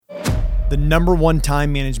the number one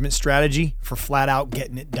time management strategy for flat out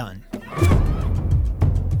getting it done.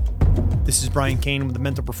 This is Brian Kane with the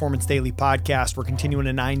Mental Performance Daily Podcast. We're continuing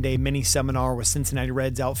a 9-day mini seminar with Cincinnati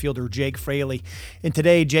Reds outfielder Jake Fraley. And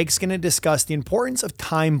today, Jake's going to discuss the importance of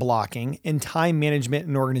time blocking and time management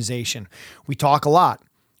and organization. We talk a lot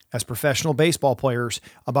as professional baseball players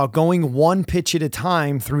about going one pitch at a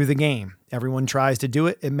time through the game. Everyone tries to do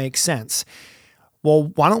it. It makes sense.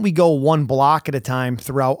 Well, why don't we go one block at a time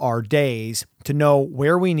throughout our days to know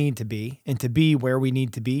where we need to be and to be where we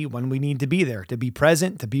need to be when we need to be there, to be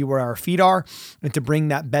present, to be where our feet are, and to bring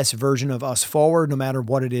that best version of us forward no matter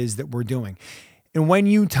what it is that we're doing. And when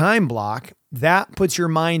you time block, that puts your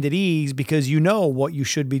mind at ease because you know what you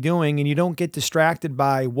should be doing and you don't get distracted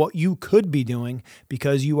by what you could be doing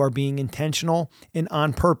because you are being intentional and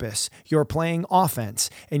on purpose. You're playing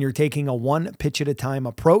offense and you're taking a one pitch at a time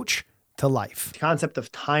approach to life. The concept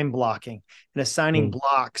of time blocking and assigning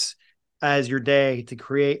blocks as your day to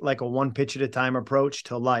create like a one pitch at a time approach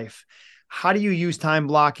to life. How do you use time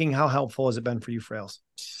blocking? How helpful has it been for you, Frails?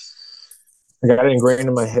 I got it ingrained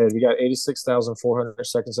in my head. We got 86,400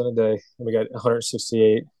 seconds in a day, and we got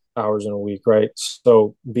 168 hours in a week, right?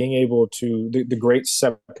 So being able to, the great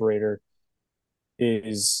separator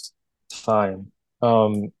is time.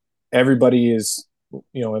 Everybody is,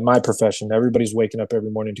 in my profession, everybody's waking up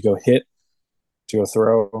every morning to go hit, to go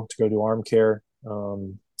throw, to go do arm care,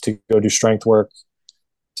 to go do strength work,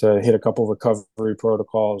 to hit a couple of recovery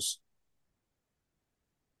protocols.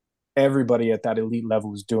 Everybody at that elite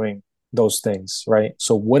level is doing those things, right?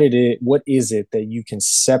 So what is it that you can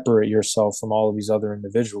separate yourself from all of these other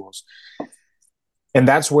individuals? And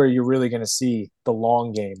that's where you're really going to see the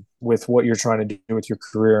long game with what you're trying to do with your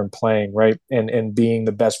career and playing, right? And being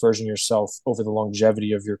the best version of yourself over the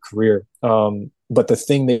longevity of your career. But the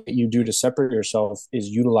thing that you do to separate yourself is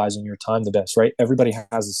utilizing your time the best, right? Everybody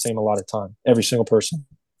has the same allotted time, every single person.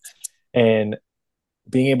 And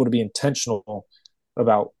being able to be intentional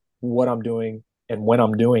about what I'm doing and when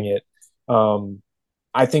I'm doing it.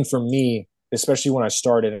 I think for me, especially when I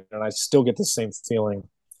started, and I still get the same feeling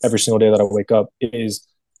every single day that I wake up, is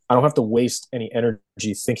I don't have to waste any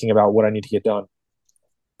energy thinking about what I need to get done.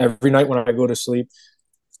 Every night when I go to sleep,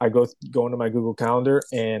 I go into my Google Calendar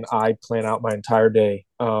and I plan out my entire day.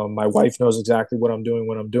 My wife knows exactly what I'm doing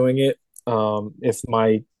when I'm doing it. If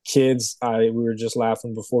my kids, we were just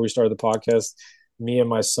laughing before we started the podcast, me and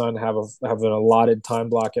my son have an allotted time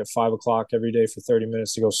block at 5:00 every day for 30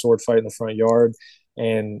 minutes to go sword fight in the front yard.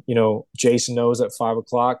 And, Jason knows at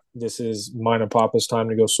 5:00, this is mine and Papa's time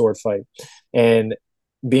to go sword fight. And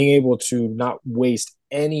being able to not waste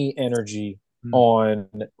any energy on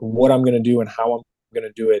what I'm going to do and how I'm going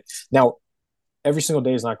to do it. Now, every single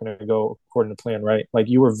day is not going to go according to plan, right? Like,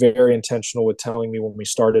 you were very intentional with telling me when we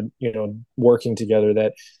started, working together,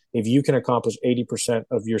 that if you can accomplish 80%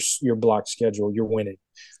 of your block schedule, you're winning.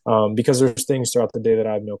 Because there's things throughout the day that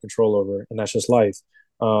I have no control over, and that's just life.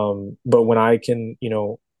 But when I can,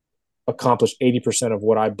 accomplish 80% of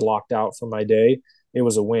what I blocked out for my day, it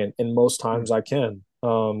was a win. And most times I can.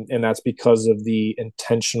 And that's because of the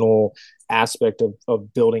intentional aspect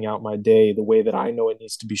of building out my day the way that I know it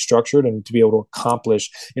needs to be structured and to be able to accomplish.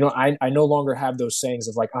 I no longer have those sayings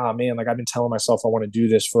of like, man, like I've been telling myself I want to do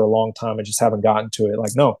this for a long time. I just haven't gotten to it.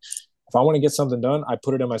 Like, no, if I want to get something done, I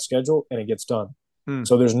put it in my schedule and it gets done.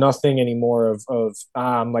 So there's nothing anymore of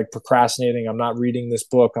I'm like procrastinating. I'm not reading this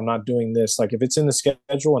book. I'm not doing this. Like, if it's in the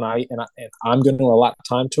schedule and I'm going to allot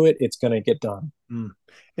time to it, it's going to get done.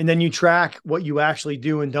 And then you track what you actually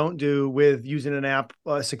do and don't do with using an app,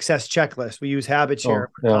 a success checklist. We use HabitShare,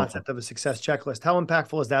 the concept of a success checklist. How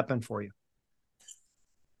impactful has that been for you?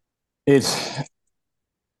 It's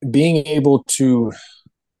being able to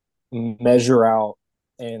measure out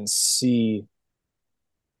and see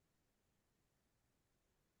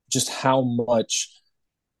just how much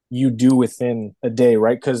you do within a day,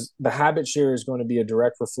 right? Because the HabitShare is going to be a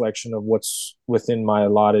direct reflection of what's within my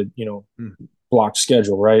allotted, block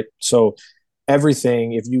schedule, right? So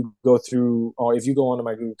everything, if you go onto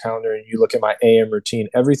my Google Calendar and you look at my AM routine,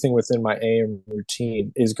 everything within my AM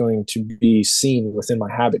routine is going to be seen within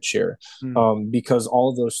my HabitShare, because all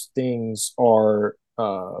of those things are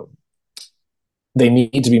they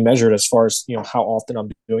need to be measured as far as, how often I'm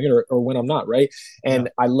doing it or when I'm not, right? And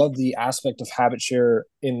I love the aspect of HabitShare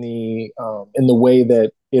in the way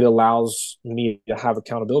that it allows me to have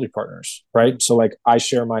accountability partners, right? So like, I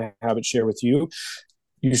share my HabitShare with you,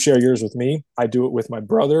 you share yours with me. I do it with my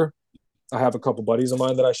brother. I have a couple buddies of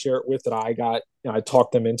mine that I share it with that I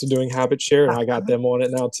talked them into doing habit share, and I got them on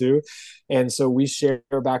it now too. And so we share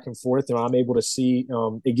back and forth, and I'm able to see,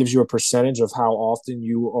 it gives you a percentage of how often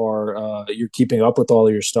you're keeping up with all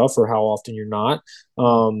of your stuff or how often you're not.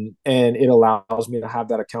 And it allows me to have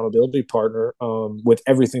that accountability partner, with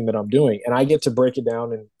everything that I'm doing. And I get to break it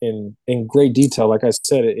down in great detail. Like I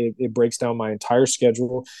said, it breaks down my entire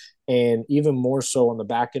schedule. And even more so on the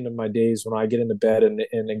back end of my days when I get into bed.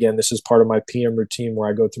 And again, this is part of my PM routine where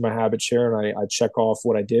I go through my habit share and I check off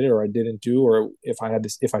what I did or I didn't do, or if I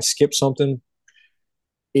skipped something.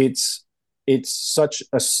 It's such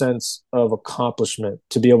a sense of accomplishment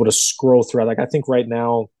to be able to scroll through. Like I think right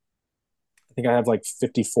now, I think I have like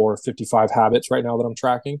 54, 55 habits right now that I'm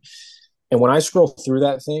tracking. And when I scroll through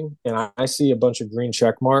that thing and I see a bunch of green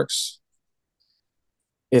check marks,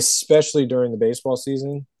 especially during the baseball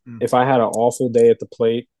season, if I had an awful day at the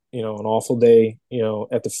plate, an awful day,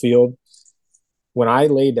 at the field, when I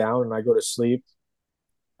lay down and I go to sleep,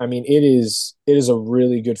 I mean, it is a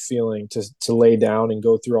really good feeling to lay down and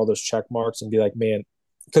go through all those check marks and be like, man,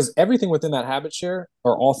 because everything within that habit share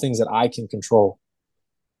are all things that I can control.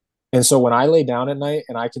 And so when I lay down at night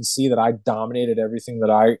and I can see that I dominated everything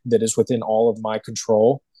that is within all of my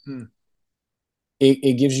control,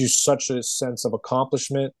 it gives you such a sense of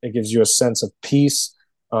accomplishment. It gives you a sense of peace,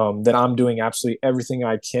 that I'm doing absolutely everything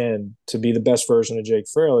I can to be the best version of Jake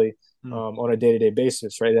Fraley, on a day-to-day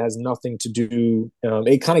basis, right? It has nothing to do.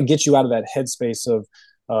 It kind of gets you out of that headspace of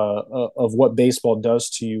what baseball does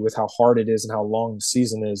to you with how hard it is and how long the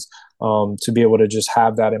season is, to be able to just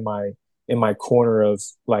have that in my corner of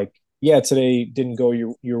like, yeah, today didn't go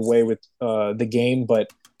your way with the game, but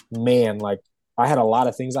man, like I had a lot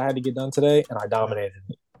of things I had to get done today and I dominated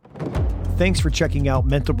it. Thanks for checking out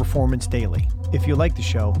Mental Performance Daily. If you like the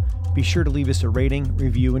show, be sure to leave us a rating,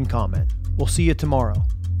 review, and comment. We'll see you tomorrow,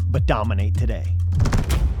 but dominate today.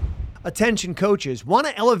 Attention coaches, want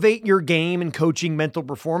to elevate your game in coaching mental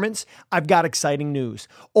performance? I've got exciting news.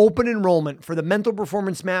 Open enrollment for the Mental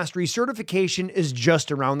Performance Mastery certification is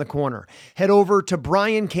just around the corner. Head over to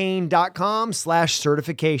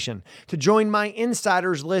briankane.com/certification to join my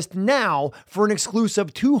insiders list now for an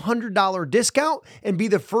exclusive $200 discount and be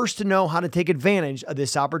the first to know how to take advantage of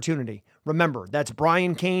this opportunity. Remember, that's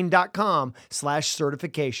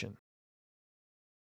briankane.com/certification.